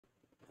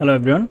Hello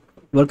everyone,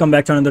 welcome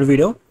back to another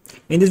video.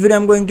 In this video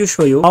I'm going to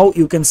show you how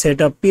you can set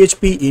up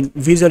PHP in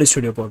Visual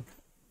Studio Code.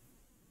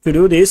 To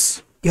do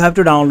this, you have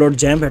to download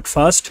XAMPP at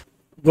first.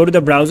 Go to the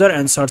browser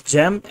and search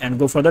XAMPP and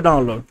go for the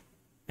download.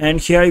 And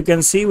here you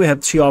can see we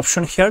have three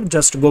options here.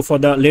 Just go for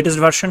the latest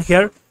version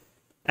here.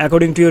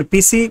 According to your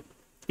PC,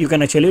 you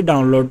can actually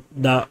download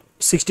the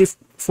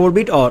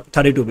 64-bit or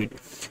 32-bit.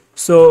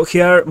 So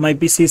here my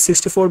PC is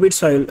 64-bit,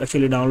 so I will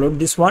actually download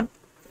this one.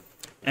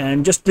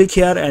 And just click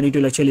here and it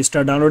will actually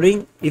start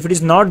downloading. If it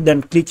is not,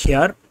 then click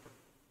here,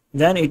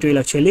 then it will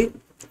actually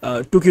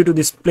took you to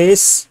this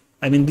place,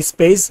 this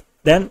page.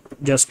 Then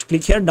just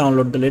click here,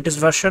 download the latest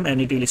version, and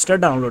it will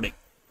start downloading.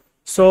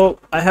 So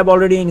I have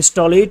already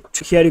installed it.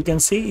 Here you can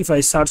see, if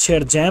I search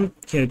here XAMPP,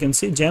 here you can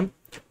see XAMPP.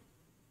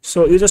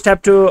 So you just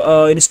have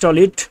to install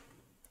it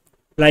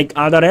like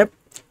other app,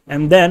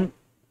 and then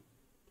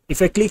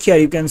if I click here,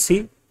 you can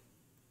see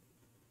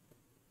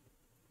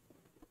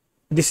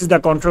this is the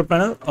control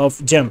panel of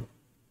XAMPP.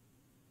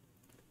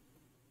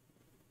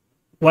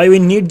 Why we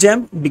need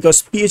XAMPP?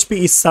 Because PHP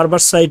is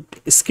server-side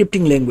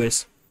scripting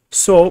language.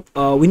 So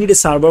we need a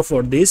server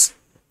for this,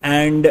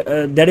 and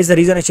that is the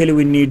reason actually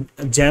we need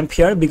XAMPP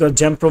here, because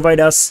XAMPP provide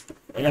us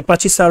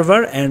Apache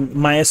server and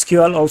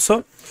MySQL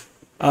also.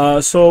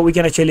 So we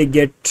can actually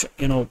get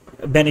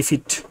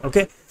benefit,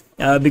 okay,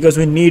 because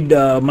we need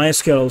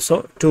MySQL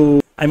also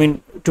to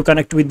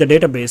connect with the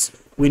database.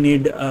 We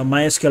need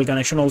MySQL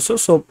connection also.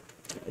 So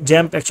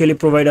XAMPP actually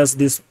provide us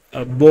this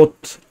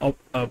both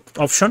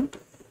option,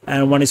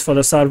 and one is for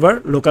the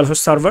server, localhost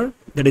server,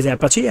 that is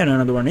Apache, and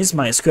another one is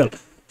MySQL.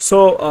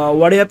 So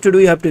what you have to do,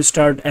 you have to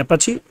start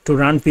Apache to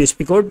run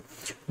PHP code.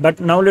 But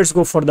now let's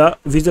go for the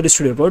Visual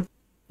Studio Code.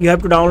 You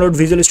have to download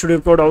Visual Studio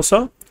Code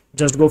also.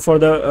 Just go for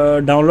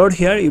the download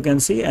here, you can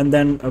see, and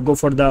then go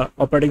for the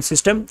operating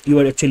system you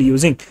are actually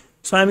using.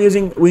 So I'm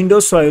using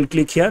Windows, so I will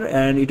click here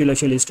and it will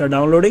actually start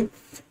downloading.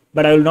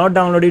 But I will not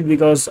download it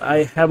because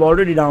I have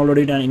already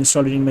downloaded and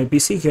installed it in my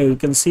PC. Here you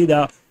can see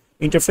the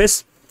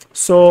interface.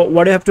 So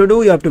what you have to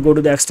do, you have to go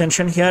to the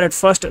extension here at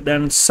first,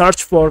 then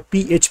search for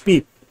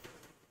PHP,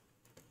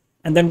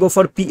 and then go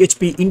for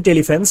PHP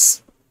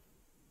Intelephense.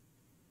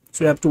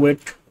 So you have to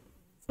wait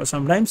for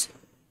some times,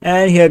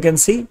 and here you can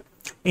see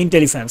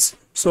Intelephense.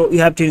 So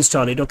you have to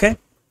install it. Okay,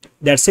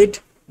 that's it.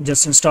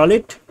 Just install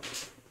it.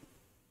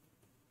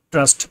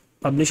 Trust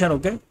publisher.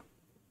 Okay,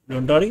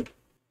 don't worry.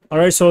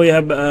 Alright, so you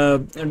have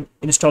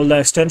installed the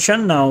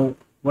extension. Now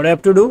what I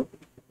have to do,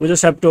 we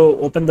just have to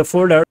open the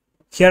folder.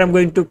 Here I'm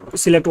going to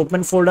select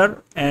open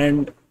folder,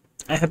 and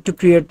I have to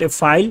create a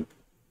file,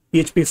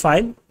 PHP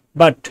file,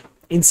 but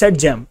inside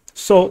XAMPP.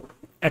 So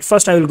at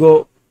first I will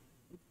go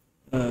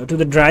to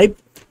the drive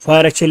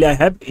where actually I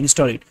have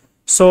installed it.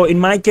 So in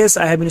my case,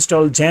 I have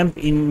installed XAMPP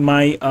in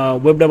my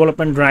web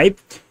development drive.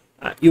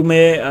 You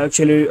may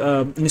actually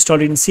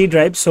install it in C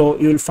drive. So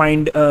you will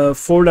find a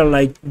folder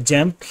like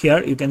XAMPP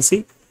here, you can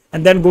see.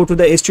 And then go to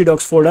the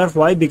htdocs folder.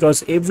 Why?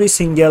 Because every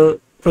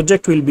single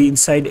project will be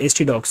inside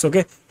htdocs.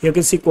 Okay, here you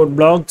can see code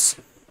blogs.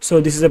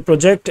 So this is a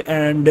project,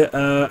 and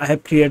I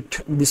have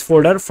created this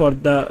folder for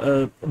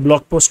the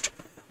blog post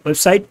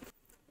website.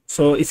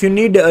 So if you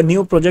need a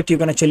new project, you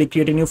can actually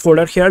create a new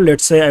folder here.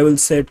 Let's say I will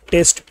say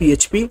test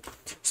PHP.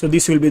 So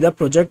this will be the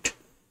project,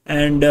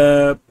 and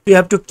you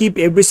have to keep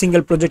every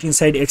single project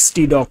inside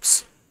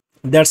htdocs.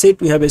 That's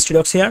it. We have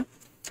htdocs here.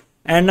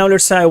 And now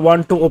let's say I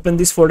want to open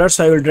this folder,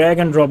 so I will drag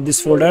and drop this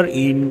folder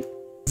in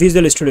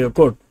Visual Studio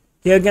Code.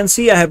 Here you can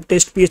see I have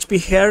test PHP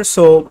here.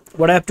 So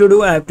what I have to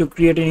do, I have to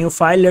create a new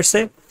file. Let's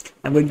say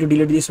I'm going to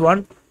delete this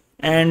one,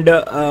 and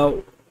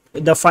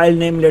the file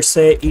name, let's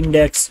say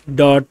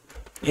index.html.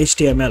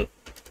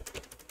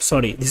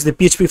 Sorry, this is the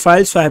PHP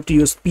file, so I have to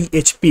use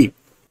PHP.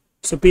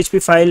 So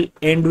PHP file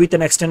end with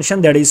an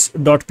extension that is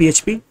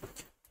 .php.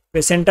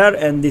 Press enter,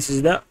 and this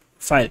is the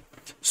file.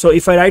 So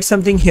if I write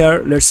something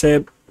here, let's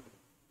say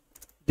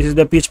this is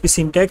the PHP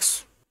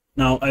syntax.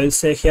 Now I will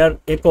say here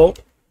echo,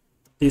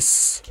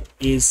 this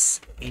is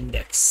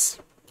index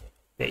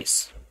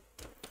base.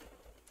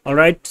 All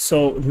right,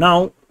 so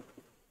now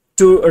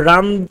to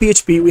run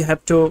PHP, we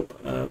have to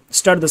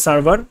start the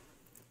server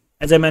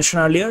as I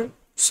mentioned earlier.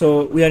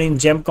 So we are in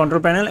XAMPP control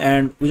panel,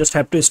 and we just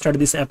have to start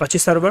this Apache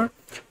server.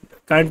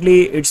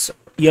 Currently it's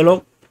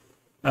yellow,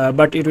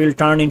 but it will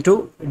turn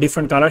into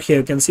different color. Here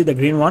you can see the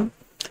green one.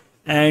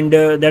 And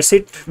that's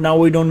it. Now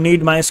we don't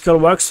need MySQL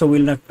work, so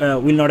we'll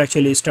not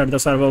actually start the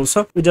server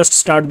also. We just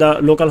start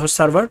the localhost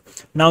server.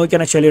 Now we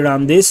can actually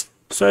run this.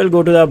 So I'll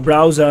go to the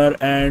browser,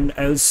 and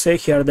I'll say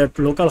here that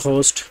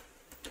localhost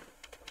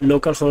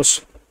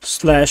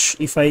 /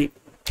 if I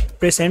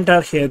press enter,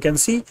 here you can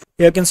see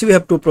we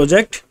have two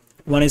projects.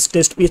 One is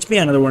test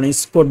PHP, another one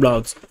is code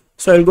blogs.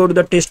 So I'll go to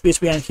the test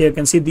PHP, and here you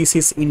can see this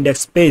is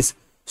index page,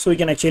 so you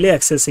can actually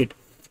access it.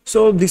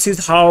 So this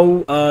is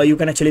how you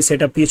can actually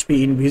set up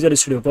PHP in Visual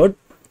Studio Code.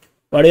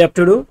 What you have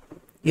to do,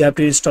 you have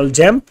to install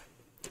XAMPP,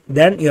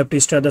 then you have to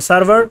start the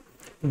server,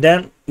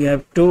 then you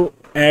have to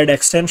add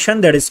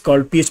extension that is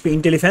called PHP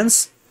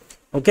Intelephense.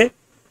 Okay,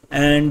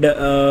 and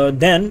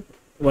then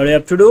what you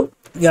have to do,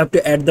 you have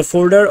to add the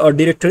folder or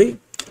directory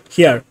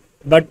here.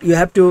 but you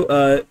have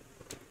to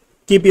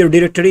keep your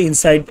directory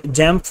inside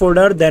XAMPP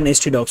folder, then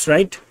htdocs,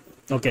 right?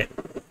 Okay,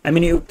 I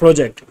mean your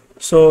project.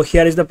 So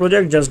here is the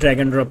project, just drag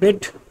and drop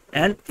it,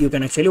 and you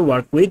can actually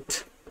work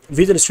with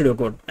Visual Studio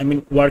Code. I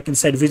mean work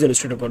inside Visual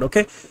Studio Code.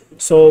 Okay,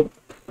 so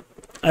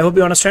I hope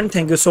you understand.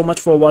 Thank you so much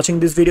for watching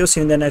this video.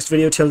 See you in the next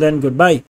video. Till then, goodbye.